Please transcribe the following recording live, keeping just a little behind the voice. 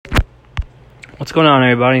What's going on,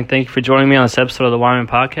 everybody? Thank you for joining me on this episode of the Wyman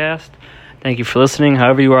Podcast. Thank you for listening,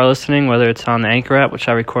 however you are listening, whether it's on the Anchor app, which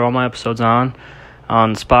I record all my episodes on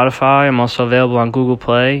Spotify. I'm also available on Google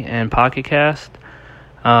Play and Pocket Cast,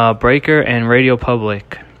 Breaker, and Radio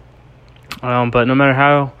Public. But no matter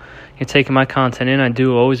how you're taking my content in, I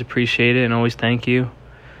do always appreciate it and always thank you.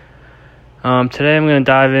 Today I'm going to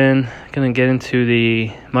dive in, going to get into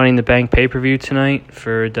the Money in the Bank pay-per-view tonight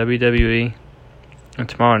for WWE. Or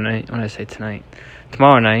tomorrow night, when I say tonight.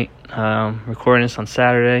 Tomorrow night, recording this on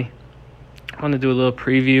Saturday. I want to do a little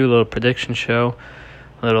preview, a little prediction show,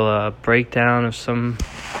 a little breakdown of some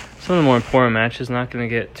of the more important matches. Not going to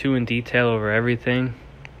get too in detail over everything.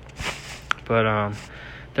 But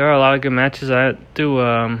there are a lot of good matches. I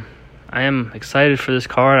am excited for this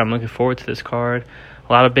card. I'm looking forward to this card.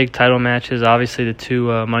 A lot of big title matches. Obviously, the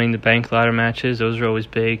two Money in the Bank ladder matches. Those are always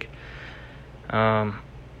big.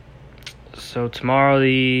 So tomorrow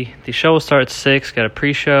the show will start at 6, got a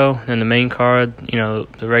pre-show, and the main card,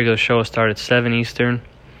 the regular show will start at 7 Eastern.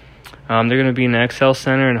 They're going to be in the XL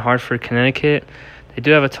Center in Hartford, Connecticut. They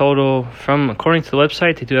do have a total, according to the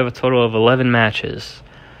website, they do have a total of 11 matches.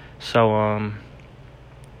 So,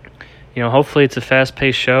 hopefully it's a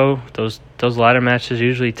fast-paced show. Those ladder matches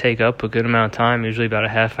usually take up a good amount of time, usually about a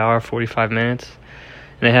half hour, 45 minutes.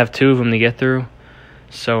 And they have 2 of them to get through.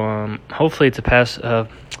 So hopefully it's a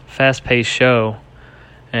fast-paced show,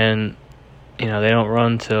 and they don't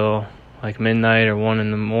run till like midnight or 1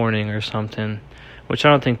 in the morning or something, which I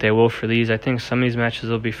don't think they will for these. I think some of these matches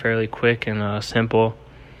will be fairly quick and simple.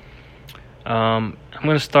 I'm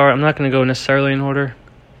going to start. I'm not going to go necessarily in order.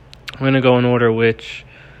 I'm going to go in order which,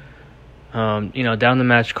 down the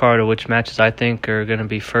match card, of which matches I think are going to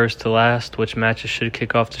be first to last, which matches should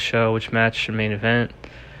kick off the show, which match should main event.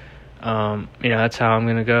 That's how I'm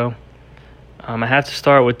going to go. I have to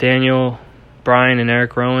start with Daniel Bryan and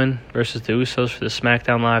Eric Rowan versus the Usos for the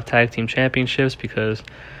SmackDown Live Tag Team Championships, because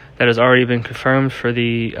that has already been confirmed for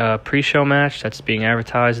the pre-show match. That's being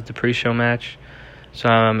advertised at the pre-show match. So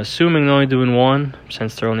I'm assuming they're only doing one,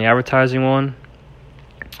 since they're only advertising one.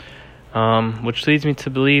 Which leads me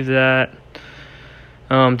to believe that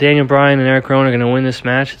Daniel Bryan and Eric Rowan are going to win this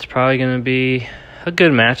match. It's probably going to be a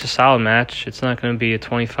good match, a solid match. It's not going to be a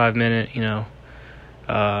 25-minute,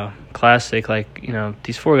 classic.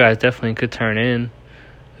 These 4 guys definitely could turn in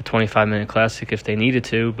a 25-minute classic if they needed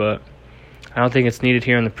to, but I don't think it's needed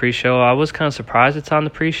here in the pre-show. I was kind of surprised it's on the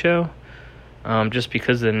pre-show, just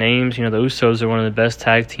because of the names. The Usos are one of the best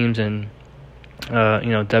tag teams in,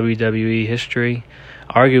 WWE history,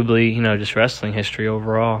 arguably, just wrestling history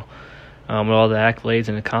overall. With all the accolades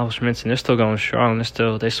and accomplishments, and they're still going strong.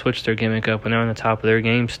 They switched their gimmick up, and they're on the top of their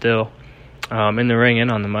game still, in the ring and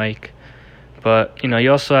on the mic. But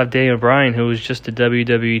you also have Daniel Bryan, who was just a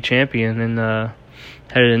WWE champion and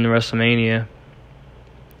headed into WrestleMania.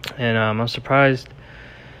 And I'm surprised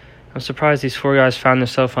these 4 guys found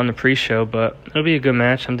themselves on the pre-show, but it'll be a good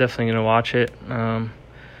match. I'm definitely gonna watch it. And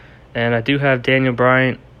I do have Daniel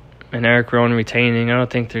Bryan and Eric Rowan retaining. I don't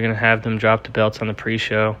think they're gonna have them drop the belts on the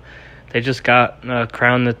pre-show. They just got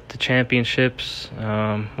crowned the championships,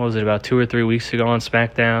 about 2 or 3 weeks ago on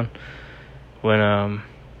SmackDown, when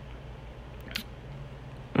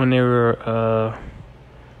they were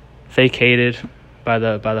vacated by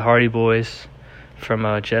the Hardy Boys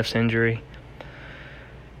from Jeff's injury.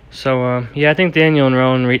 So, I think Daniel and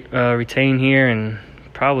Rowan retain here and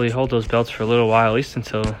probably hold those belts for a little while, at least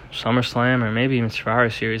until SummerSlam or maybe even Survivor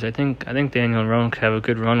Series. I think Daniel and Rowan could have a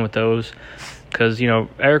good run with those. Because,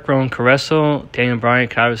 Eric Rowan could wrestle, Daniel Bryan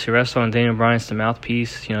could obviously wrestle, and Daniel Bryan's the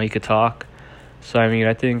mouthpiece. He could talk. So, I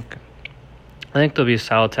think there'll be a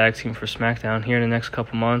solid tag team for SmackDown here in the next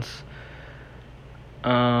couple months.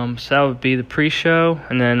 So that would be the pre-show.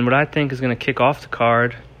 And then what I think is going to kick off the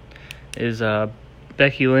card is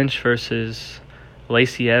Becky Lynch versus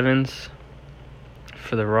Lacey Evans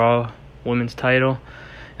for the Raw Women's title.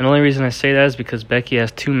 And the only reason I say that is because Becky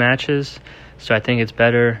has 2 matches. So I think it's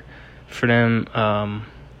better for them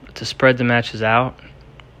to spread the matches out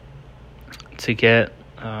to get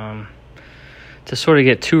sort of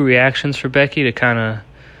get 2 reactions for Becky to kind of,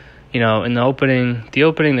 in the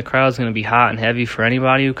opening the crowd's going to be hot and heavy for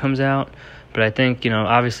anybody who comes out, but I think,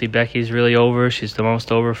 obviously Becky's really over. She's the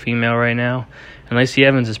most over female right now, and Lacey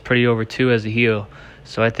Evans is pretty over too as a heel.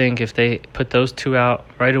 So I think if they put those 2 out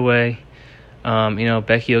right away,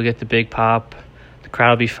 Becky will get the big pop, the crowd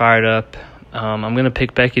will be fired up. I'm going to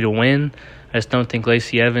pick Becky to win. I just don't think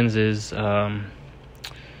Lacey Evans is, not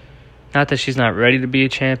that she's not ready to be a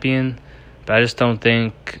champion, but I just don't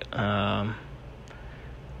think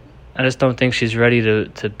she's ready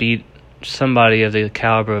to beat somebody of the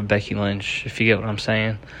caliber of Becky Lynch, if you get what I'm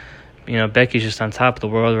saying. Becky's just on top of the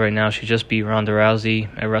world right now. She just beat Ronda Rousey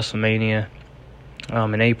at WrestleMania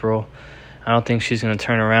in April. I don't think she's going to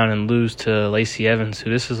turn around and lose to Lacey Evans,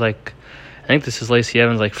 who I think this is Lacey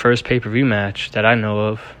Evans' first pay-per-view match that I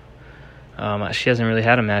know of. She hasn't really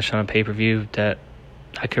had a match on a pay-per-view that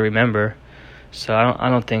I can remember. So I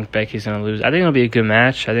don't think Becky's going to lose. I think it'll be a good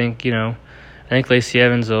match. I think Lacey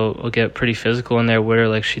Evans will get pretty physical in there with her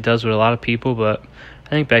like she does with a lot of people, but I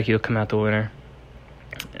think Becky will come out the winner.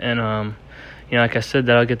 And, like I said,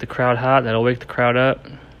 that'll get the crowd hot. That'll wake the crowd up.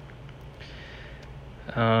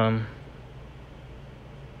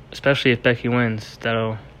 Especially if Becky wins.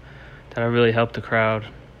 That'll really help the crowd.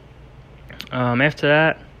 After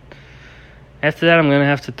that, I'm going to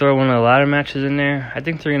have to throw one of the ladder matches in there. I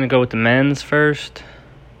think they're going to go with the men's first.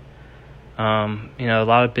 A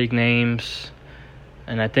lot of big names.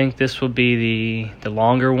 And I think this will be the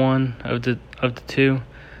longer one of the two.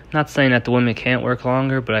 Not saying that the women can't work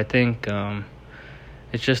longer, but I think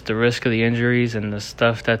it's just the risk of the injuries and the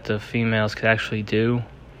stuff that the females could actually do.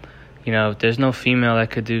 There's no female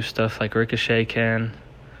that could do stuff like Ricochet can,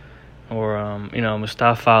 or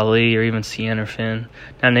Mustafa Ali, or even Cien or Finn.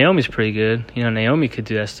 Now Naomi's pretty good. Naomi could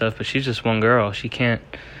do that stuff, but she's just one girl. She can't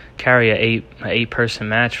carry a eight-person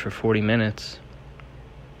match for 40 minutes.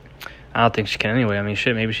 I don't think she can anyway. I mean,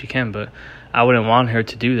 shit, maybe she can, but I wouldn't want her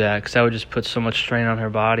to do that because that would just put so much strain on her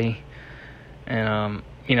body. And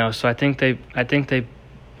so I think they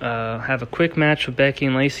have a quick match with Becky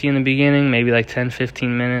and Lacey in the beginning, maybe 10-15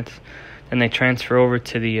 minutes. Then they transfer over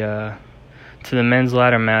to the men's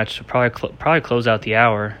ladder match to probably close out the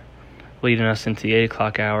hour, leading us into the 8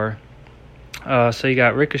 o'clock hour. So you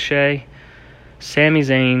got Ricochet, Sami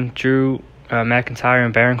Zayn, Drew McIntyre,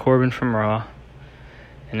 and Baron Corbin from Raw.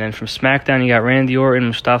 And then from SmackDown, you got Randy Orton,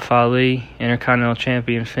 Mustafa Ali, Intercontinental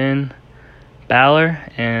Champion Finn, Balor,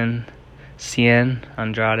 and Cien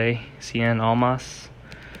Almas.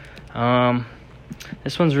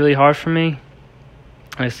 This one's really hard for me.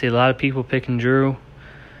 I see a lot of people picking Drew.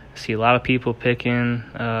 I see a lot of people picking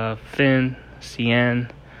Finn, Cien.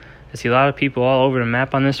 I see a lot of people all over the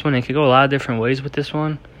map on this one. It could go a lot of different ways with this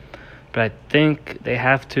one. But I think they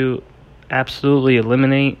have to absolutely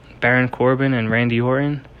eliminate Baron Corbin and Randy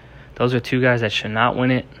Orton. Those are two guys that should not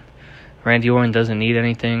win it. Randy Orton doesn't need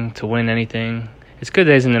anything to win anything. It's good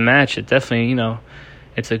that he's in the match. It definitely,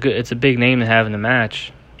 it's a big name to have in the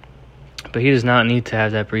match. But he does not need to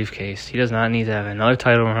have that briefcase. He does not need to have another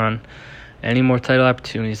title run, any more title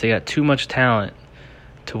opportunities. They got too much talent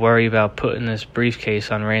to worry about putting this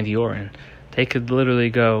briefcase on Randy Orton. They could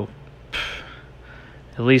literally go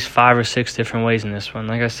at least 5 or 6 different ways in this one.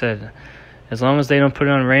 Like I said, as long as they don't put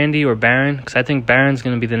it on Randy or Baron, because I think Baron's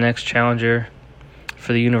going to be the next challenger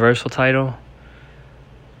for the Universal title.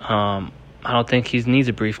 I don't think he needs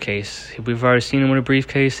a briefcase. We've already seen him with a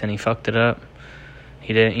briefcase, and he fucked it up.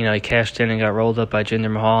 He didn't, he cashed in and got rolled up by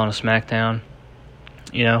Jinder Mahal on a SmackDown.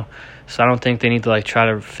 So I don't think they need to try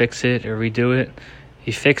to fix it or redo it.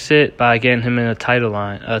 You fix it by getting him in a title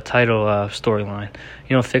storyline.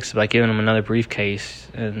 You don't fix it by giving him another briefcase,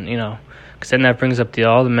 and because then that brings up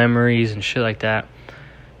all the memories and shit like that.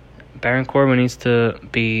 Baron Corbin needs to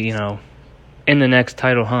be in the next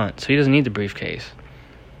title hunt, so he doesn't need the briefcase.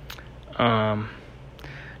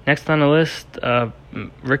 Next on the list,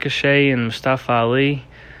 Ricochet and Mustafa Ali.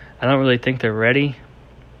 I don't really think they're ready.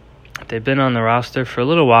 They've been on the roster for a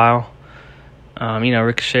little while.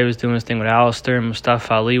 Ricochet was doing his thing with Alistair, and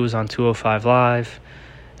Mustafa Ali was on 205 Live,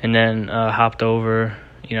 and then hopped up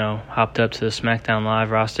to the SmackDown Live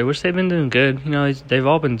roster, which they've been doing good. They've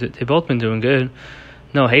both been doing good.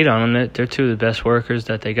 No hate on them. They're two of the best workers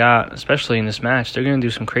that they got, especially in this match. They're gonna do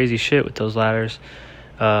some crazy shit with those ladders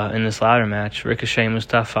in this ladder match. Ricochet and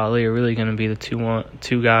Mustafa Ali are really gonna be the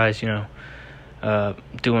two guys,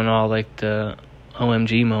 doing all the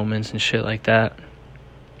OMG moments and shit like that.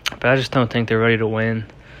 But I just don't think they're ready to win.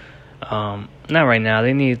 Not right now.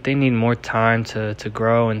 They need more time to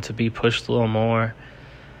grow and to be pushed a little more.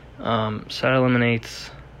 So that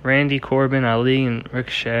eliminates Randy, Corbin, Ali, and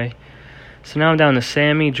Ricochet. So now I'm down to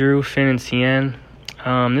Sami, Drew, Finn, and Cien.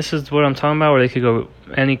 This is what I'm talking about, where they could go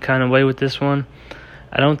any kind of way with this one.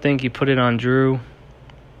 I don't think you put it on Drew.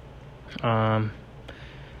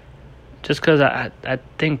 Just because I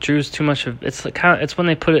think Drew's too much of it's when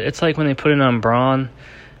they put it. It's like when they put it on Braun.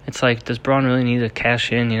 It's like, does Braun really need to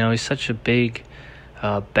cash in? He's such a big,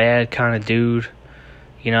 bad kind of dude.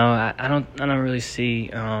 I don't really see.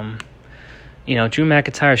 Drew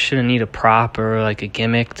McIntyre shouldn't need a prop or a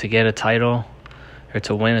gimmick to get a title or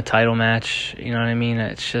to win a title match. You know what I mean?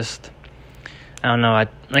 It's just, I don't know.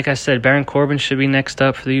 Like I said, Baron Corbin should be next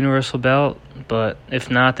up for the Universal Belt, but if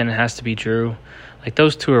not, then it has to be Drew. Like,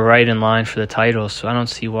 those two are right in line for the title, so I don't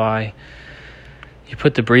see why you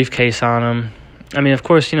put the briefcase on them. I mean, of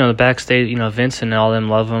course, the backstage, Vince and all them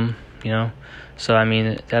love them, So, I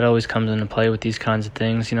mean, that always comes into play with these kinds of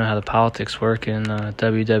things. You know how the politics work in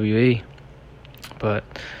WWE. But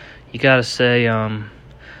you got to say, you got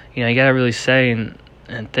to really say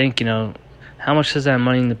and think, how much does that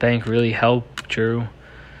Money in the Bank really help Drew?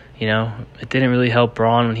 It didn't really help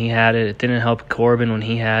Braun when he had it. It didn't help Corbin when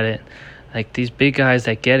he had it. Like, these big guys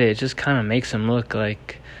that get it just kind of makes them look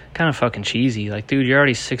like kind of fucking cheesy. Like, dude, you're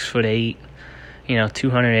already 6'8",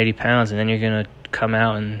 280 pounds, and then you're going to come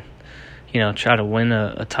out and, try to win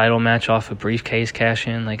a title match off a briefcase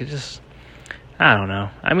cash-in. Like, it just, I don't know.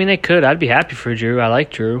 I mean, they could. I'd be happy for Drew. I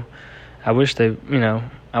like Drew. I wish they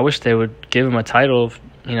would give him a title,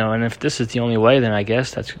 and if this is the only way, then I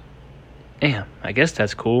guess that's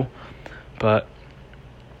cool. But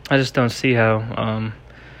I just don't see how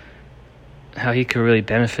he could really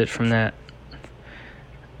benefit from that.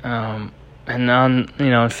 And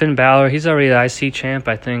on, Finn Balor, he's already the IC champ.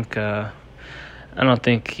 I think, I don't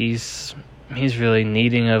think he's really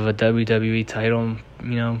needing of a WWE title,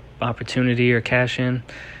 opportunity or cash in.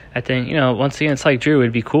 I think, once again, it's like Drew.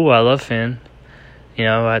 It'd be cool. I love Finn.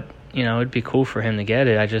 It'd be cool for him to get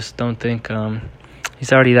it. I just don't think,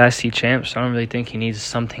 he's already the IC champ, so I don't really think he needs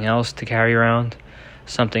something else to carry around,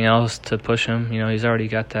 something else to push him. He's already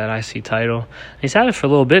got that IC title. He's had it for a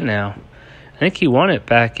little bit now. I think he won it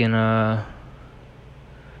back in,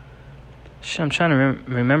 I'm trying to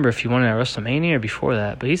remember if he won it at WrestleMania or before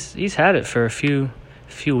that, but he's had it for a few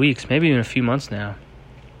weeks, maybe even a few months now.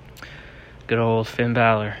 Good old Finn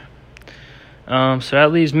Balor. So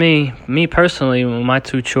that leaves me personally, my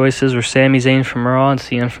two choices were Sami Zayn from Raw and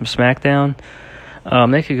Cien from SmackDown.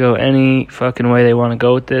 They could go any fucking way they want to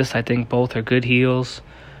go with this. I think both are good heels.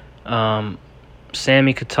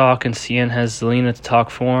 Sami could talk, and Cien has Zelina to talk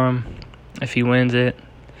for him if he wins it.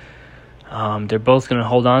 They're both going to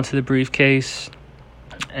hold on to the briefcase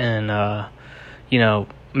and,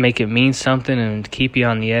 make it mean something and keep you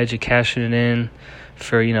on the edge of cashing it in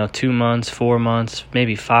for, 2 months, 4 months,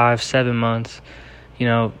 maybe 5, 7 months.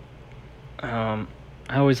 I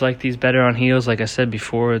always like these better on heels. Like I said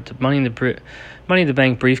before, the Money in the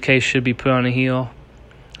Bank briefcase should be put on a heel.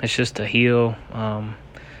 It's just a heel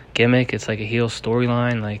gimmick. It's like a heel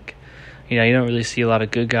storyline. Like, you don't really see a lot of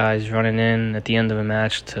good guys running in at the end of a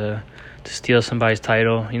match to steal somebody's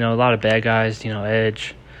title. A lot of bad guys,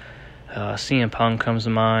 Edge, CM Punk comes to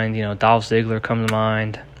mind, Dolph Ziggler comes to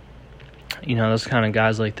mind. Those kind of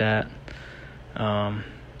guys like that. When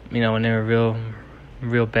they were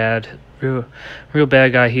real bad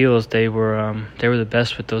guy heels, they were the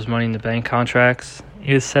best with those Money in the Bank contracts.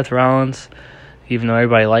 He was Seth Rollins, even though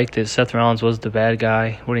everybody liked it. Seth Rollins was the bad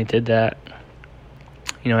guy when he did that.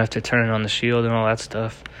 After turning on the Shield and all that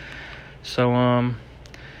stuff. So, I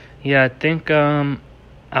think I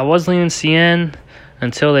was leaning Cien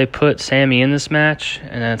until they put Sami in this match,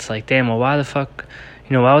 and then it's like, damn, well, why the fuck,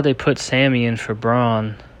 why would they put Sami in for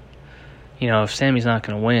Braun, if Sami's not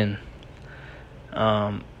going to win?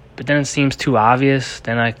 But then it seems too obvious.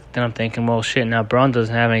 Then I'm thinking, well, shit, now Braun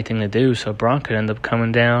doesn't have anything to do, so Braun could end up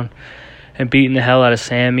coming down and beating the hell out of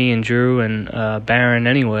Sami and Drew and Baron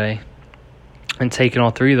anyway, and taking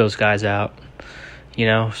all three of those guys out.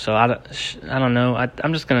 So I don't know.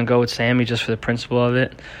 I'm just going to go with Sami just for the principle of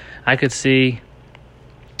it. I could see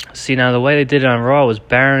now the way they did it on Raw was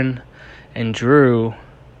Baron and Drew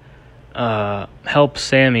help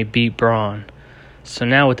Sami beat Braun. So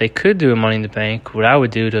now what they could do in Money in the Bank, what I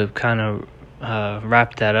would do to kind of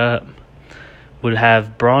wrap that up, would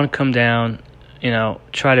have Braun come down,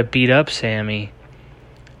 try to beat up Sami,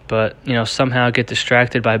 but, somehow get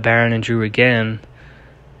distracted by Baron and Drew again.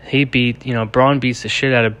 Braun beats the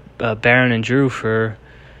shit out of Baron and Drew for,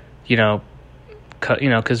 because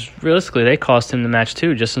realistically they cost him the match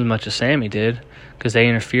too, just as much as Sami did, because they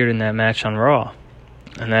interfered in that match on Raw,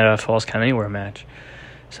 and that Falls Count Anywhere match.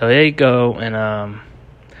 So they go and,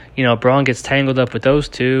 Braun gets tangled up with those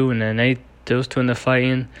two, and then those two end up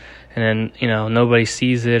fighting, and then, nobody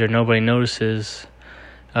sees it or nobody notices,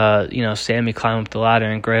 Sami climb up the ladder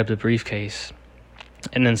and grab the briefcase,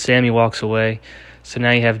 and then Sami walks away. So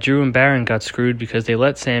now you have Drew and Baron got screwed because they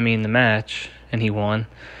let Sami in the match, and he won.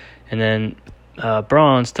 And then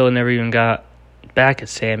Braun still never even got back at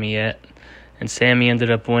Sami yet. And Sami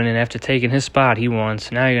ended up winning. After taking his spot, he won.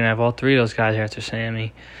 So now you're going to have all three of those guys after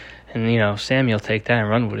Sami. And, Sami will take that and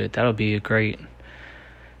run with it. That'll be a great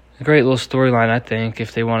little storyline, I think,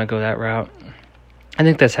 if they want to go that route. I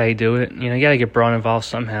think that's how you do it. You got to get Braun involved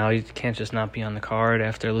somehow. You can't just not be on the card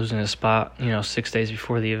after losing his spot, 6 days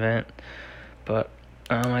before the event. But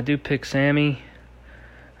I do pick Sami.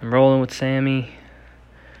 I'm rolling with Sammy.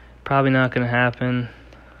 Probably not going to happen.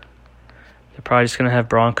 They're probably just going to have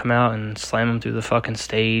Braun come out and slam him through the fucking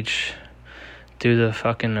stage, through the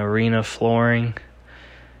fucking arena flooring,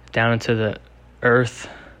 down into the earth,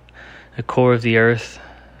 the core of the earth.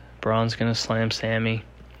 Braun's going to slam Sammy.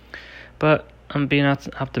 But I'm being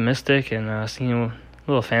optimistic and seeing a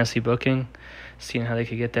little fancy booking, seeing how they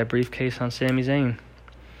could get that briefcase on Sami Zayn.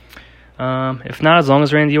 If not, as long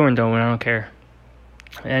as Randy Orton don't win, I don't care.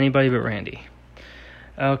 Anybody but Randy.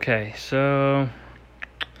 Okay, so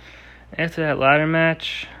after that ladder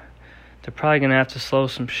match, they're probably going to have to slow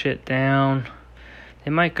some shit down.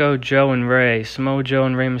 They might go Joe and Rey, Samoa Joe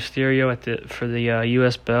and Rey Mysterio for the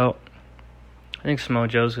U.S. belt. I think Samoa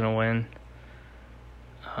Joe's going to win.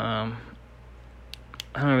 I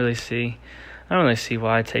don't really see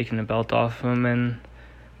why taking the belt off him and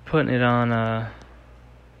putting it on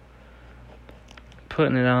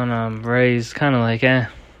Rey's kind of like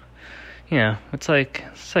it's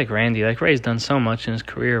like Randy. Like, Rey's done so much in his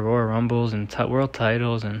career, Royal Rumbles and world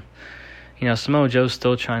titles, and Samoa Joe's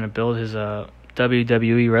still trying to build his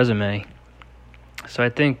WWE resume. So I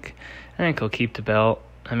think he'll keep the belt.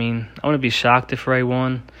 I mean, I wouldn't be shocked if Rey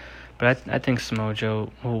won, but I think Samoa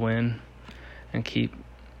Joe will win and keep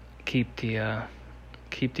the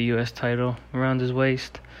U.S. title around his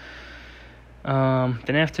waist.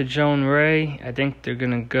 Then after Joe and Rey, I think they're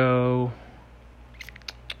gonna go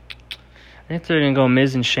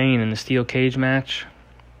Miz and Shane in the steel cage match.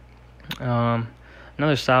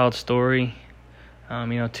 Another solid story.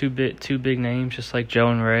 Two big names, just like Joe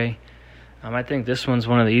and Rey. I think this one's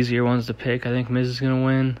one of the easier ones to pick. I think Miz is gonna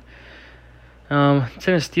win. It's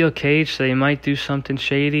in a steel cage, so they might do something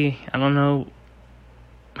shady. I don't know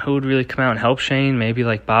who would really come out and help Shane. Maybe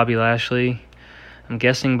like Bobby Lashley. I'm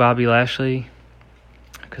guessing Bobby Lashley,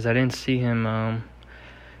 because I didn't see him.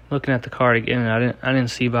 Looking at the card again, I didn't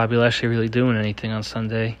see Bobby Lashley really doing anything on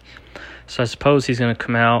Sunday. So I suppose he's going to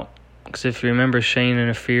come out, because if you remember, Shane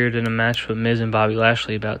interfered in a match with Miz and Bobby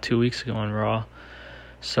Lashley about 2 weeks ago on Raw.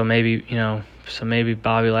 So maybe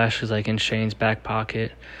Bobby Lashley's like in Shane's back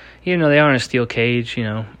pocket. Even though they are in a steel cage,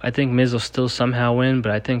 I think Miz will still somehow win,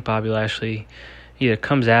 but I think Bobby Lashley either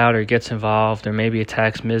comes out or gets involved or maybe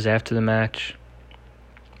attacks Miz after the match.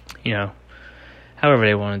 However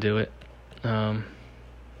they want to do it.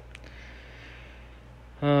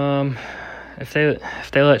 If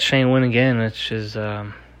they let Shane win again, it's just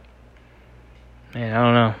I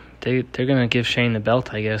don't know. They're gonna give Shane the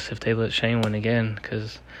belt, I guess, if they let Shane win again,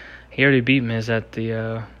 because he already beat Miz at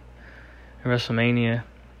the WrestleMania.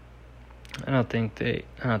 I don't think they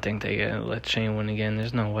let Shane win again.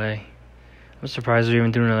 There's no way. I'm surprised they're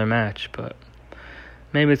even doing another match, but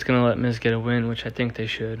maybe it's gonna let Miz get a win, which I think they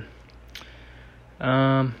should.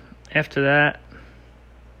 After that,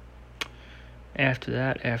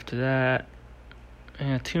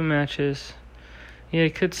 two matches. Yeah,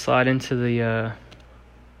 it could slide into the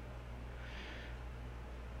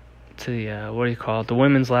the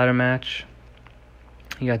women's ladder match.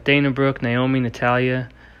 You got Dana Brooke, Naomi, Natalya,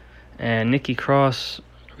 and Nikki Cross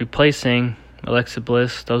replacing Alexa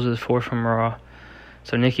Bliss. Those are the four from Raw.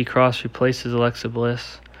 So Nikki Cross replaces Alexa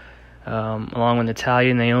Bliss, along with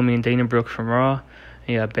Natalya, Naomi, and Dana Brooke from Raw.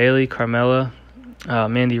 You got Bayley, Carmella,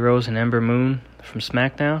 Mandy Rose, and Ember Moon from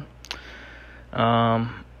SmackDown.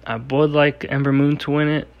 I would like Ember Moon to win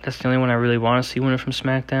it. That's the only one I really want to see win it from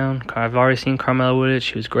SmackDown. I've already seen Carmella with it.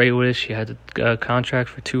 She was great with it. She had the contract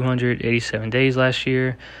for 287 days last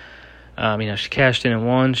year. She cashed in and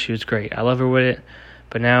won. She was great. I love her with it.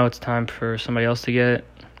 But now it's time for somebody else to get it.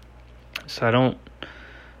 So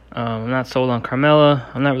I'm not sold on Carmella.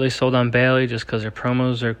 I'm not really sold on Bayley just because her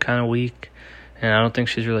promos are kind of weak. And I don't think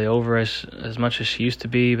she's really over as much as she used to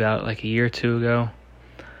be about like a year or two ago.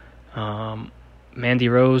 Mandy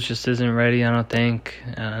Rose just isn't ready, I don't think.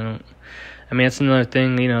 It's another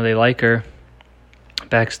thing, they like her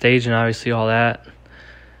backstage and obviously all that.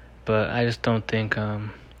 But I just don't think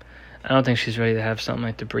she's ready to have something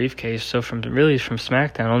like the briefcase. So from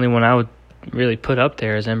SmackDown, only one I would really put up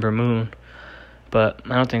there is Ember Moon. But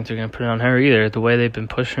I don't think they're going to put it on her either. The way they've been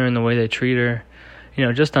pushing her and the way they treat her,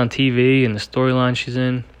 just on TV and the storyline she's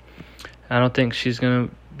in, I don't think she's going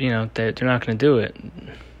to, they're not going to do it.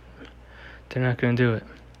 They're not going to do it.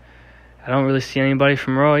 I don't really see anybody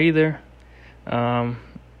from Raw either.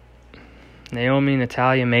 Naomi,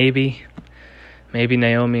 Natalya, maybe. Maybe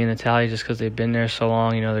Naomi and Natalya just because they've been there so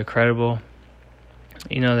long, they're credible.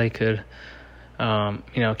 They could,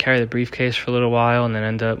 carry the briefcase for a little while and then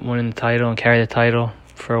end up winning the title and carry the title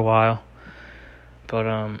for a while.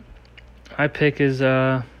 But my pick is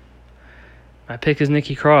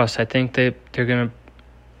Nikki Cross. I think they're gonna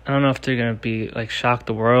I don't know if they're gonna be like shock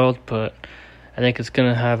the world, but I think it's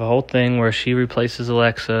gonna have a whole thing where she replaces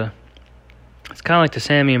Alexa. It's kind of like the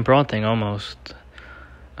Sammy and Braun thing, almost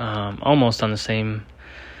on the same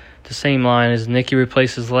line as Nikki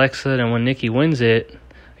replaces Alexa. And when Nikki wins it,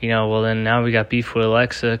 well then now we got beef with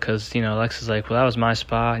Alexa because Alexa's like, well, that was my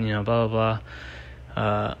spot, blah blah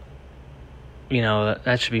blah.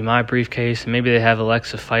 That should be my briefcase, and maybe they have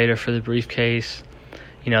Alexa fight her for the briefcase.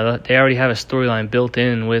 They already have a storyline built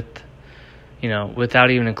in with,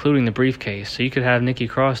 without even including the briefcase. So you could have Nikki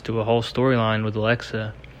Cross do a whole storyline with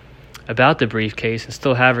Alexa about the briefcase and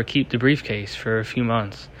still have her keep the briefcase for a few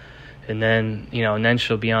months. And then, and then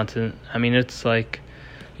she'll be on to, it's like,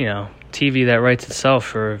 TV that writes itself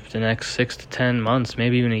for the next 6 to 10 months,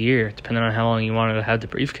 maybe even a year, depending on how long you wanted to have the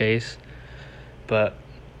briefcase. But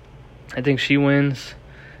I think she wins.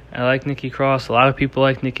 I like Nikki Cross. A lot of people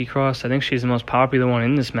like Nikki Cross. I think she's the most popular one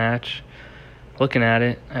in this match. Looking at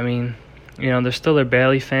it, there's still their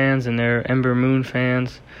Bayley fans and their Ember Moon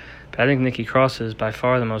fans, but I think Nikki Cross is by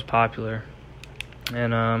far the most popular.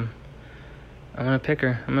 And I'm gonna pick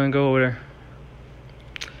her. I'm gonna go with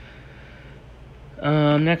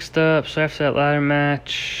her. Next up, so after that ladder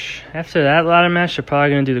match, they're probably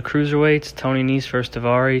gonna do the cruiserweights. Tony Nese versus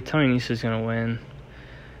Daivari. Tony Nese is gonna win.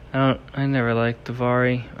 I never liked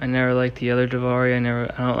Daivari. I never liked the other Daivari. I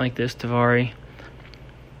don't like this Daivari.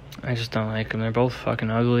 I just don't like them. They're both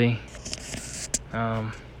fucking ugly.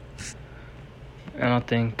 I don't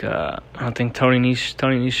think Tony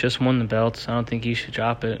Nese just won the belts. I don't think he should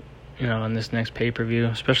drop it, on this next pay-per-view,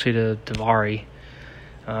 especially to Daivari.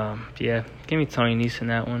 Yeah, give me Tony Nese in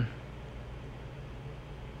that one.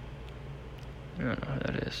 I don't know who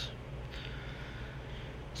that is.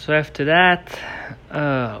 So after that,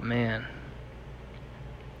 oh man,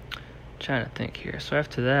 trying to think here. So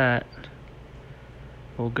after that,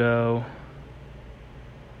 we'll go.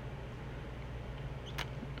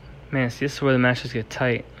 Man, see, this is where the matches get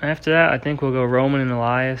tight. After that, I think we'll go Roman and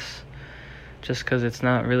Elias, just because it's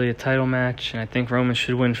not really a title match, and I think Roman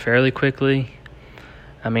should win fairly quickly.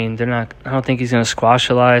 I don't think he's gonna squash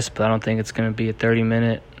Elias, but I don't think it's gonna be a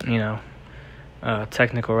 30-minute,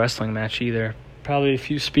 technical wrestling match either. Probably a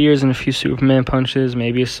few spears and a few Superman punches,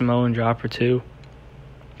 maybe a Samoan drop or two.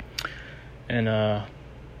 And,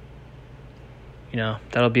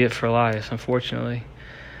 that'll be it for Elias, unfortunately.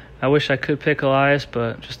 I wish I could pick Elias,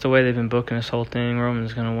 but just the way they've been booking this whole thing,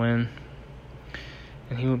 Roman's going to win.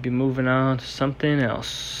 And he will be moving on to something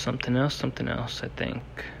else, I think.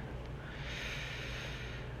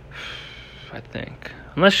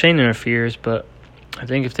 Unless Shane interferes, but I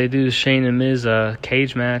think if they do the Shane and Miz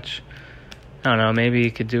cage match, I don't know,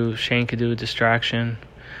 maybe Shane could do a distraction.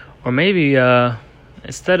 Or maybe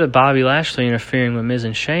instead of Bobby Lashley interfering with Miz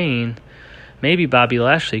and Shane, maybe Bobby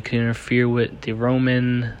Lashley could interfere with the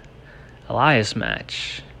Roman Elias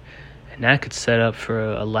match. And that could set up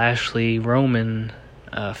for a Lashley-Roman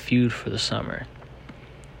feud for the summer.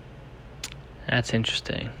 That's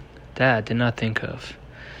interesting. That I did not think of.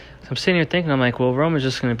 So I'm sitting here thinking, I'm like, well, Roman's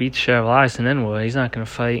just going to beat the shit out of Elias, and then what? He's not going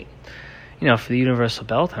to fight, for the Universal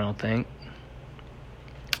Belt, I don't think.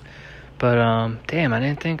 But, damn, I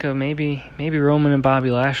didn't think of maybe Roman and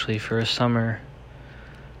Bobby Lashley for a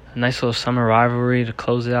nice little summer rivalry to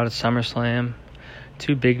close it out at SummerSlam.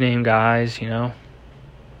 Two big-name guys, Damn,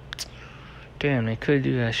 they could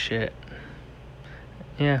do that shit.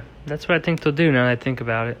 Yeah, that's what I think they'll do now that I think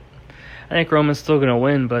about it. I think Roman's still going to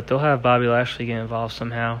win, but they'll have Bobby Lashley get involved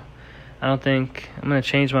somehow. I'm going to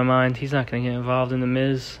change my mind. He's not going to get involved in the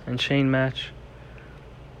Miz and Shane match.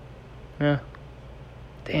 Yeah.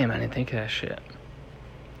 Damn, I didn't think of that shit.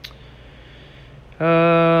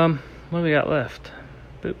 What do we got left?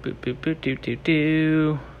 Boop, boop, boop, boop, doo, doo,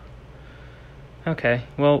 doo. Okay,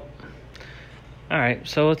 well, alright,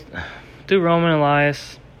 so let's do Roman and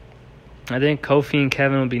Elias. I think Kofi and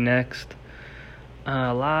Kevin will be next.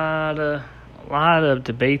 A lot of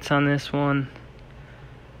debates on this one.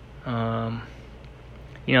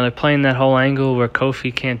 They're playing that whole angle where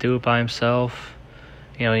Kofi can't do it by himself.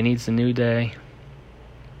 He needs the New Day.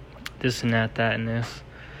 This and that and this.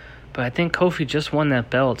 But I think Kofi just won that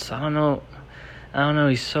belt, so I don't know.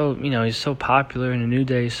 He's so, he's so popular, and the New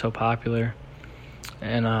Day is so popular.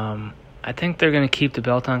 And I think they're going to keep the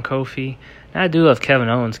belt on Kofi. And I do love Kevin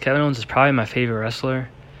Owens. Kevin Owens is probably my favorite wrestler.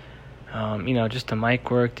 Just the mic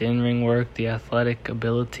work, the in-ring work, the athletic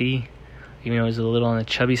ability. Even though he's a little on the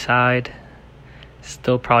chubby side,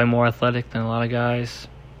 still probably more athletic than a lot of guys,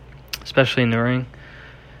 especially in the ring.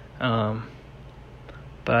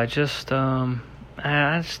 But I just don't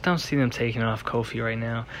see them taking off Kofi right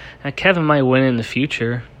now. Now, Kevin might win in the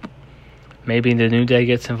future. Maybe the New Day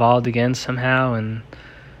gets involved again somehow, and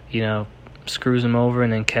screws him over,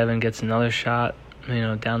 and then Kevin gets another shot,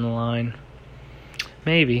 down the line.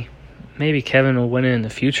 Maybe Kevin will win it in the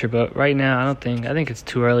future, but right now I think it's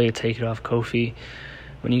too early to take it off Kofi.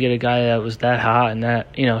 When you get a guy that was that hot and that,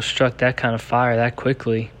 struck that kind of fire that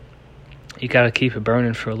quickly, you got to keep it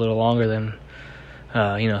burning for a little longer than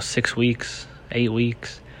 6 weeks, 8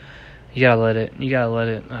 weeks. You gotta let it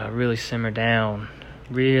really simmer down,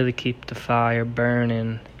 really keep the fire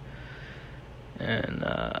burning. And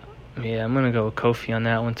I'm gonna go with Kofi on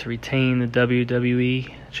that one to retain the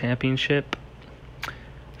WWE Championship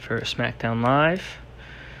for SmackDown Live.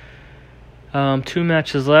 2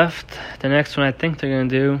 matches left. The next one I think they're gonna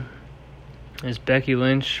do is Becky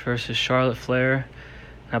Lynch versus Charlotte Flair.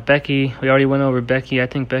 Now Becky, we already went over Becky. I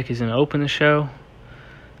think Becky's gonna open the show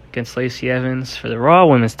against Lacey Evans for the Raw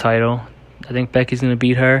Women's title. I think Becky's gonna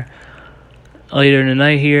beat her later in the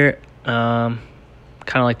night here. Kind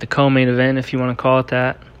of like the co-main event, if you want to call it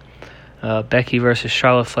that. Becky versus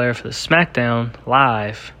Charlotte Flair for the SmackDown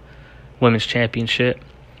Live Women's Championship.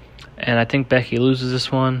 And I think Becky loses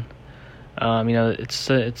this one. It's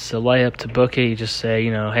a layup to book it. You just say,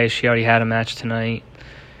 hey, she already had a match tonight,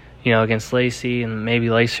 against Lacey, and maybe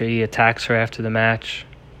Lacey attacks her after the match,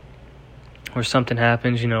 or something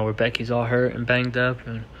happens, where Becky's all hurt and banged up,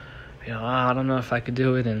 and I don't know if I could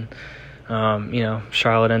do it, and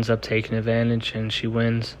Charlotte ends up taking advantage and she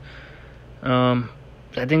wins.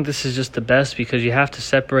 I think this is just the best because you have to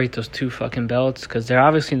separate those 2 fucking belts, because they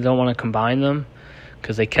obviously don't want to combine them,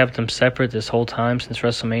 because they kept them separate this whole time since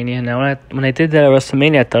WrestleMania. Now, when I did that at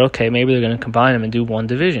WrestleMania, I thought, okay, maybe they're going to combine them and do one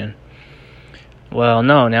division. Well,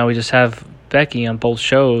 no, now we just have Becky on both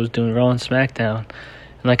shows doing Raw and SmackDown.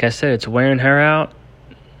 And like I said, it's wearing her out.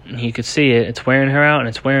 You could see it. It's wearing her out, and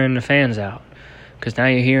it's wearing the fans out. Because now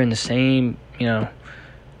you're hearing the same,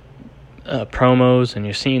 promos, and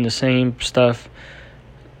you're seeing the same stuff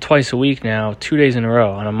twice a week now, 2 days in a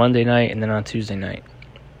row, on a Monday night and then on Tuesday night.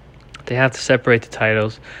 They have to separate the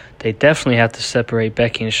titles. They definitely have to separate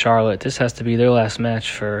Becky and Charlotte. This has to be their last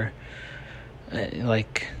match for,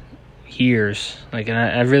 years. And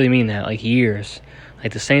I really mean that, years.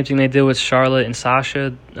 Like the same thing they did with Charlotte and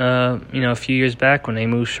Sasha, a few years back when they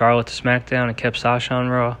moved Charlotte to SmackDown and kept Sasha on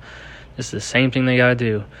Raw. This is the same thing they got to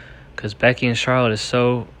do, because Becky and Charlotte is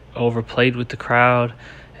so overplayed with the crowd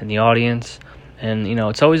and the audience. And,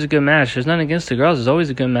 it's always a good match. There's nothing against the girls. It's always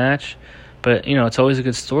a good match. But, it's always a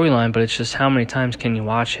good storyline. But it's just how many times can you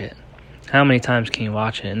watch it? How many times can you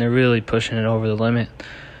watch it? And they're really pushing it over the limit.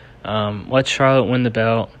 Let Charlotte win the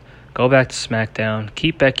belt. Go back to SmackDown.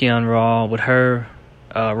 Keep Becky on Raw with her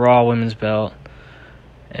Raw Women's belt.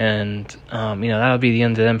 And, that'll be the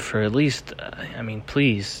end of them for at least,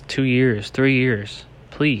 please, 2 years, 3 years.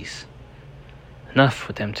 Please. Enough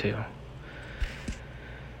with them 2.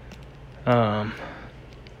 Then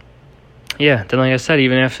like I said,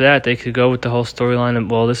 even after that, they could go with the whole storyline of,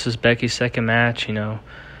 well, this is Becky's second match,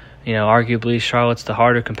 arguably Charlotte's the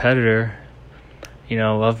harder competitor,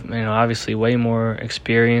 obviously way more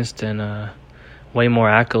experienced and way more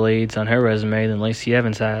accolades on her resume than Lacey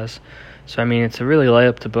Evans has. So, it's a really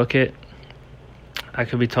layup to book it. I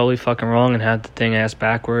could be totally fucking wrong and have the thing ass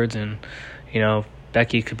backwards, and,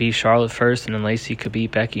 Becky could beat Charlotte first, and then Lacey could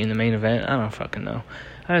beat Becky in the main event. I don't fucking know.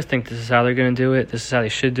 I just think this is how they're going to do it. This is how they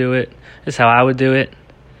should do it. This is how I would do it.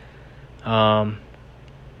 And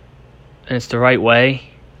it's the right way.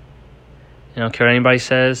 I don't care what anybody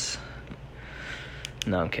says.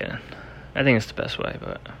 No, I'm kidding. I think it's the best way.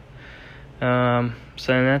 But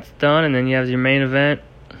so then that's done, and then you have your main event.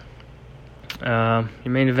 Your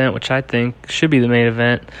main event, which I think should be the main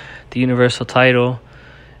event, the Universal title.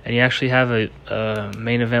 And you actually have a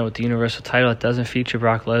main event with the Universal title that doesn't feature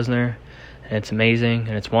Brock Lesnar. And it's amazing,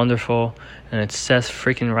 and it's wonderful, and it's Seth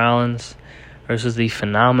freaking Rollins versus the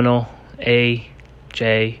phenomenal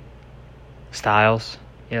AJ Styles.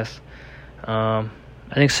 Yes. I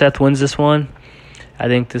think Seth wins this one. I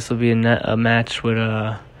think this will be a match with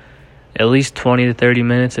at least 20 to 30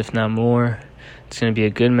 minutes, if not more. It's going to be a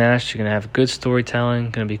good match. You're going to have good storytelling,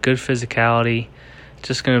 going to be good physicality. It's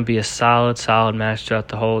just going to be a solid match throughout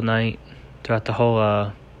the whole night, throughout the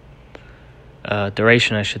whole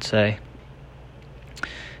duration, I should say.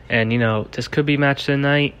 And, this could be match of the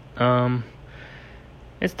night.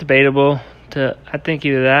 It's debatable. I think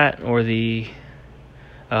either that or the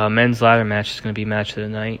men's ladder match is going to be match of the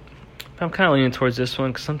night. But I'm kind of leaning towards this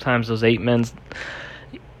one because sometimes those eight men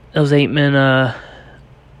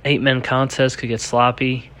contests could get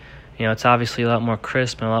sloppy. It's obviously a lot more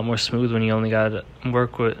crisp and a lot more smooth when you only got to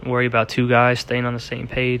worry about 2 guys staying on the same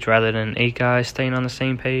page rather than 8 guys staying on the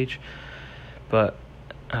same page. But,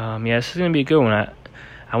 this is going to be a good one.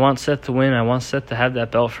 I want Seth to win. I want Seth to have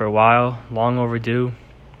that belt for a while, long overdue.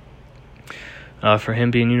 For him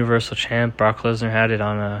being Universal Champ, Brock Lesnar had it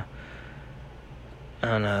on a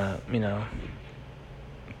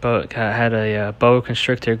had a boa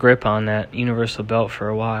constrictor grip on that Universal belt for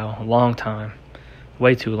a while, a long time,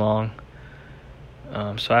 way too long.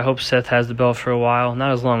 So I hope Seth has the belt for a while,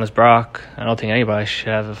 not as long as Brock. I don't think anybody should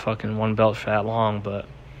have a fucking one belt for that long, but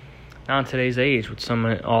not in today's age with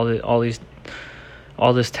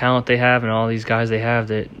all this talent they have and all these guys they have,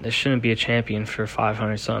 that shouldn't be a champion for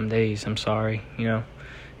 500 something days. I'm sorry,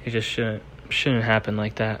 it just shouldn't happen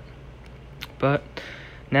like that. But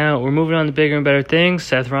now we're moving on to bigger and better things.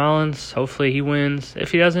 Seth Rollins, hopefully he wins.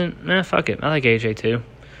 If he doesn't, fuck it. I like AJ too.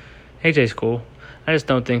 AJ's cool. I just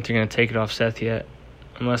don't think they're gonna take it off Seth yet,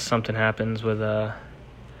 unless something happens with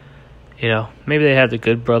maybe they have the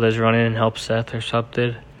Good Brothers run in and help Seth or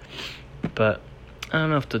something. But I don't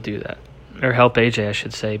know if they'll do that. Or help AJ, I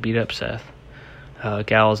should say, beat up Seth,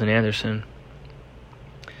 Gallows, and Anderson.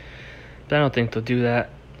 But I don't think they'll do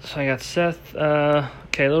that. So I got Seth.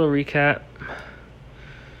 Okay, a little recap.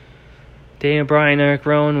 Daniel Bryan and Eric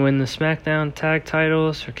Rowan win the SmackDown tag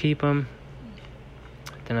titles, or keep them.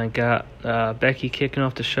 Then I got Becky kicking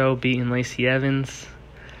off the show, beating Lacey Evans,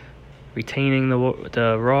 retaining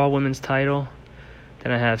the Raw Women's title.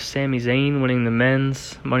 Then I have Sami Zayn winning the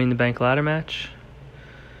men's Money in the Bank ladder match.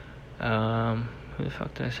 Who the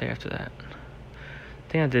fuck did I say after that?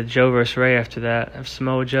 I think I did Joe vs. Ray after that. I have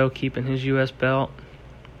Samoa Joe keeping his U.S. belt.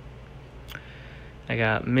 I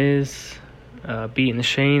got Miz beating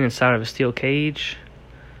Shane inside of a steel cage.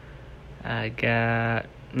 I got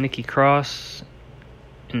Nikki Cross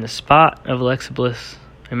in the spot of Alexa Bliss.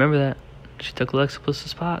 Remember that? She took Alexa Bliss's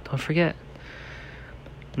spot. Don't forget.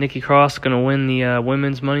 Nikki Cross going to win the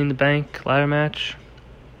women's Money in the Bank ladder match.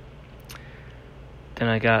 Then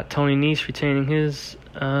I got Tony Nese retaining his,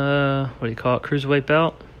 cruiserweight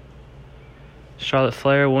belt. Charlotte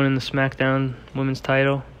Flair winning the SmackDown women's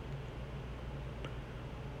title.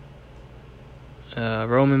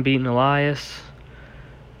 Roman beating Elias.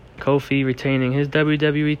 Kofi retaining his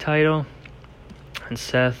WWE title. And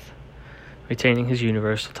Seth retaining his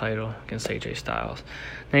Universal title against AJ Styles.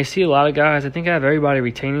 Now you see a lot of guys, I think I have everybody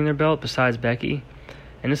retaining their belt besides Becky.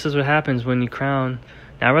 And this is what happens when you crown...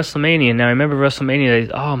 Now WrestleMania, remember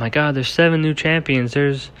WrestleMania, oh my god, there's 7 new champions,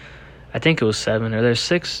 I think it was 7, or there's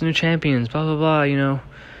 6 new champions, blah, blah, blah,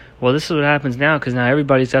 Well, this is what happens now, because now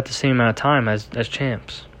everybody's got the same amount of time as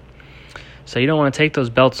champs. So you don't want to take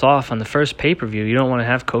those belts off on the first pay-per-view. You don't want to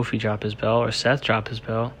have Kofi drop his belt, or Seth drop his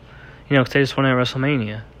belt, because they just won at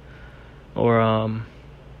WrestleMania. Or,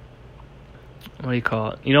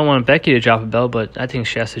 you don't want Becky to drop a belt, but I think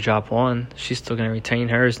she has to drop one. She's still going to retain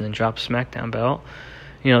hers and then drop a SmackDown belt.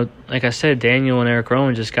 Like I said, Daniel and Eric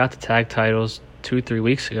Rowan just got the tag titles 2-3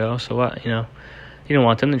 weeks ago. So what, you don't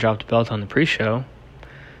want them to drop the belt on the pre-show.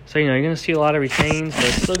 So, you're going to see a lot of retains. But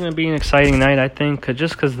it's still going to be an exciting night, I think,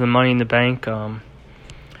 just because of the Money in the Bank. Money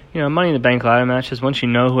in the Bank ladder matches, once you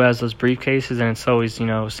know who has those briefcases, and it's always,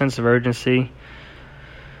 a sense of urgency.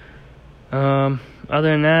 Other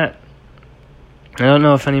than that, I don't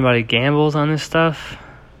know if anybody gambles on this stuff.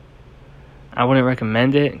 I wouldn't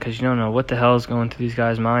recommend it because you don't know what the hell is going through these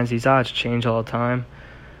guys' minds. These odds change all the time.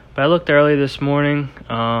 But I looked early this morning.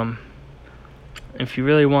 If you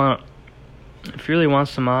really want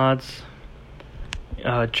some odds,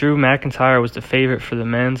 Drew McIntyre was the favorite for the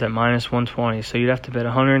men's at minus 120. So you'd have to bet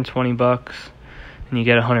 $120 and you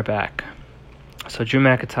get 100 back. So Drew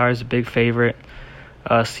McIntyre is a big favorite.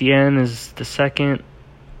 CN is the second.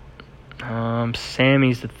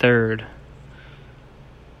 Sammy's the third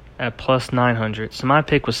at plus 900. So my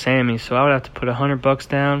pick was Sammy, so I would have to put $100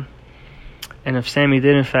 down. And if Sammy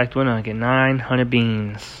did in fact win, I'd get 900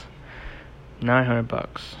 beans.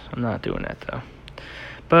 $900. I'm not doing that though.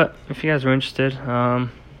 But if you guys are interested, all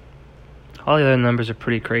the other numbers are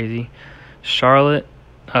pretty crazy. Charlotte,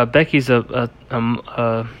 Becky's a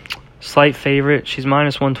slight favorite. She's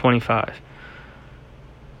minus 125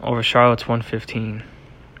 over Charlotte's 115.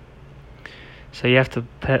 So you have to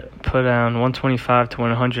put down 125 to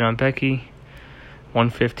win 100 on Becky,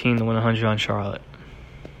 115 to win 100 on Charlotte.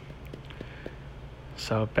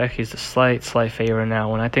 So Becky's a slight favorite now.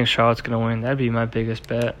 When I think Charlotte's going to win, that'd be my biggest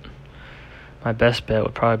bet. My best bet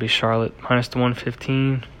would probably be Charlotte minus the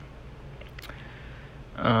 115.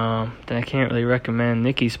 Then I can't really recommend.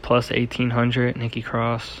 Nikki's plus 1,800, Nikki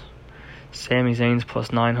Cross. Sami Zayn's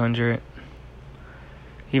plus 900.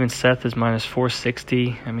 Even Seth is minus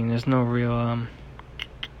 460. I mean, there's no real...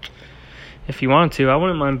 If you wanted to, I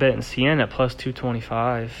wouldn't mind betting CN at plus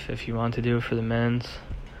 225 if you want to do it for the men's.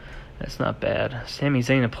 That's not bad. Sami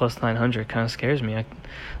Zayn at plus 900 kind of scares me. I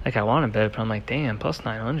want to bet, but I'm like, damn, plus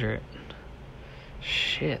 900.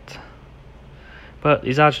 Shit. But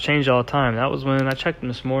these odds change all the time. That was when I checked them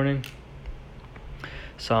this morning.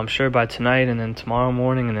 So I'm sure by tonight and then tomorrow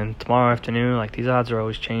morning and then tomorrow afternoon, like, these odds are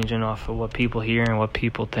always changing off of what people hear and what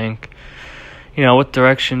people think. You know, what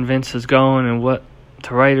direction Vince is going and what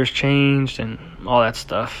the writers changed and all that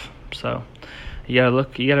stuff. So you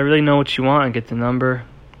gotta really know what you want and get the number.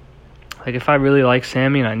 Like, if I really like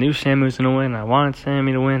Sami and I knew Sami was gonna win and I wanted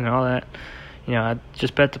Sami to win and all that, you know, I'd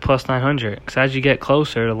just bet the plus 900. Because as you get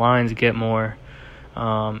closer, the lines get more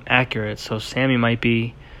accurate. So Sami might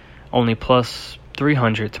be only plus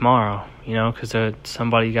 300 tomorrow, you know, because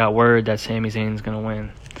somebody got word that Sami Zayn's going to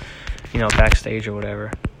win, you know, backstage or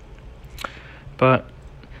whatever. But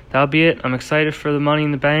that'll be it. I'm excited for the Money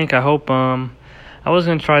in the Bank. I hope, I was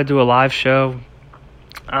going to try to do a live show.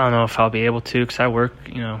 I don't know if I'll be able to because I work,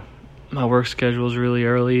 you know, my work schedule is really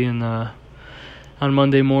early and on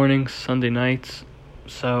Monday mornings, Sunday nights.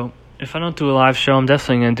 So if I don't do a live show, I'm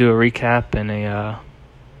definitely going to do a recap and a,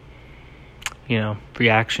 you know,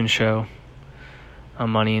 reaction show on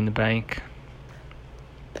Money in the Bank.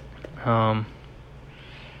 And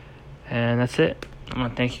that's it. I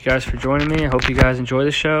want to thank you guys for joining me. I hope you guys enjoy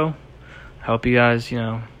the show. I hope you guys, you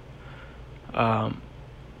know, are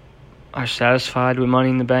satisfied with Money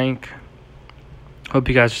in the Bank. Hope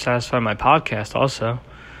you guys are satisfied with my podcast also.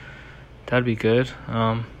 That'd be good.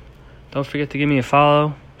 Don't forget to give me a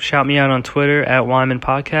follow. Shout me out on Twitter at Wyman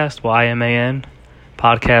Podcast, YMAN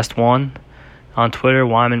Podcast 1. On Twitter,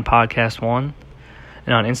 Wyman Podcast 1.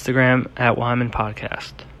 And on Instagram, at Wyman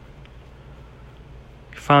Podcast.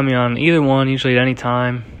 You can find me on either one, usually at any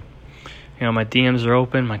time. You know, my DMs are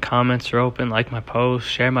open, my comments are open. Like my posts,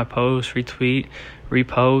 share my posts, retweet,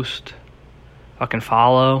 repost, fucking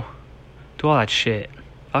follow. Do all that shit.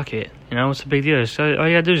 Fuck it. You know, what's the big deal? So all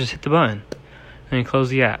you gotta do is just hit the button. And you close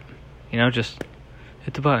the app. You know, just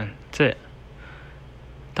hit the button. That's it.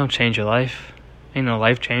 Don't change your life. Ain't no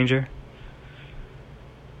life changer.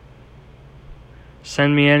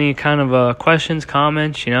 Send me any kind of questions,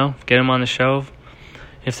 comments, you know. Get them on the show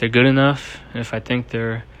if they're good enough. And if I think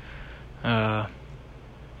they're,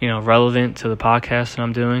 you know, relevant to the podcast that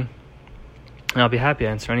I'm doing. And I'll be happy to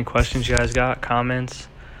answer any questions you guys got, comments,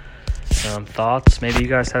 thoughts. Maybe you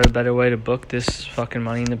guys have a better way to book this fucking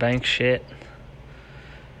Money in the Bank shit.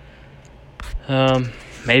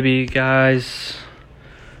 Maybe you guys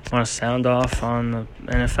want to sound off on the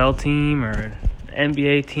NFL team or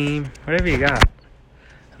NBA team, whatever you got.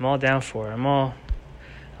 I'm all down for it. I'm all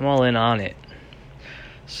in on it.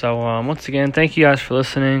 So once again, thank you guys for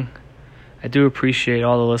listening. I do appreciate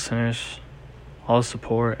all the listeners, all the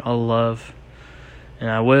support, all the love. And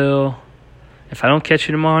I will, if I don't catch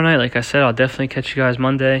you tomorrow night, like I said, I'll definitely catch you guys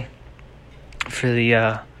Monday for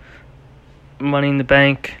the Money in the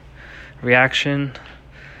Bank reaction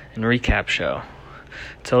and recap show.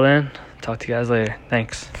 Till then, talk to you guys later.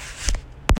 Thanks.